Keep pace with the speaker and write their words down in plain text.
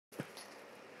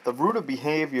The root of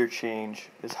behavior change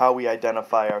is how we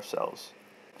identify ourselves.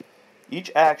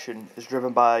 Each action is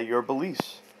driven by your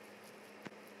beliefs.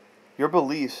 Your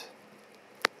beliefs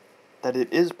that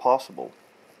it is possible.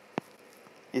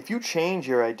 If you change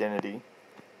your identity,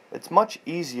 it's much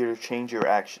easier to change your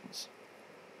actions.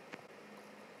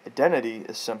 Identity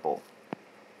is simple.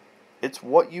 It's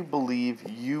what you believe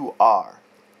you are.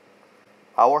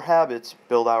 Our habits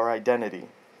build our identity,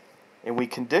 and we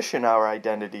condition our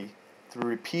identity through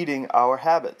repeating our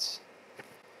habits.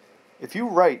 If you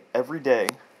write every day,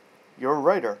 you're a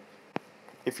writer.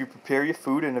 If you prepare your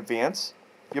food in advance,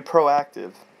 you're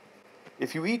proactive.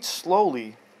 If you eat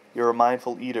slowly, you're a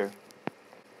mindful eater.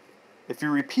 If you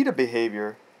repeat a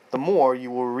behavior, the more you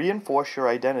will reinforce your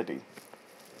identity.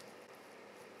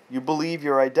 You believe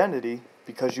your identity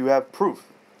because you have proof.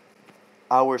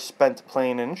 Hours spent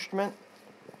playing an instrument,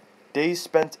 days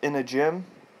spent in a gym,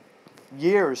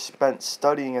 years spent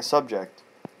studying a subject,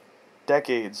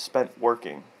 decades spent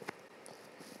working.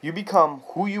 You become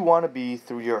who you want to be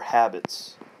through your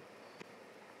habits.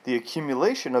 The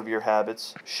accumulation of your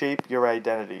habits shape your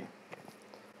identity.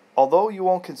 Although you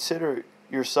won't consider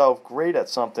yourself great at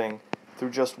something through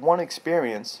just one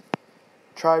experience,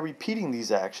 try repeating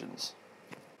these actions.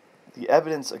 The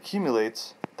evidence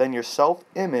accumulates, then your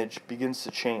self-image begins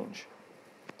to change.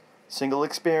 Single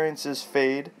experiences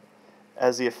fade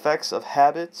as the effects of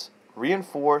habits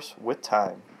reinforce with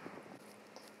time.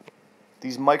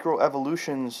 These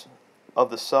microevolutions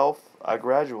of the self are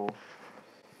gradual.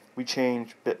 We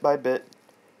change bit by bit,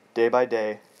 day by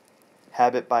day,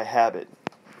 habit by habit.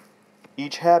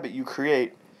 Each habit you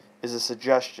create is a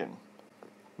suggestion.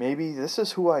 Maybe this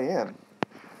is who I am.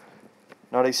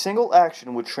 Not a single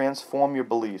action would transform your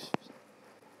beliefs.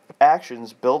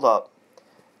 Actions build up,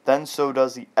 then so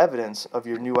does the evidence of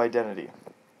your new identity.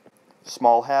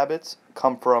 Small habits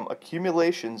come from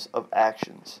accumulations of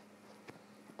actions.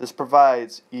 This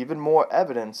provides even more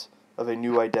evidence of a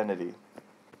new identity.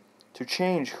 To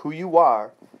change who you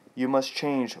are, you must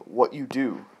change what you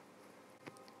do.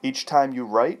 Each time you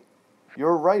write,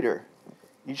 you're a writer.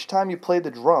 Each time you play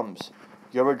the drums,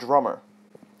 you're a drummer.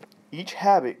 Each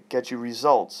habit gets you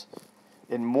results,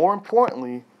 and more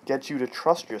importantly, gets you to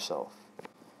trust yourself.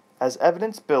 As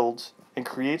evidence builds and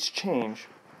creates change,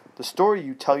 the story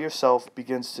you tell yourself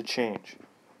begins to change.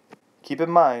 Keep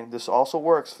in mind, this also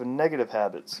works for negative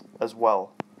habits as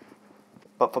well.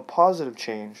 But for positive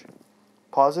change,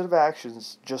 positive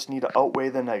actions just need to outweigh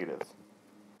the negative.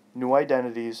 New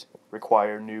identities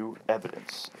require new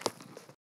evidence.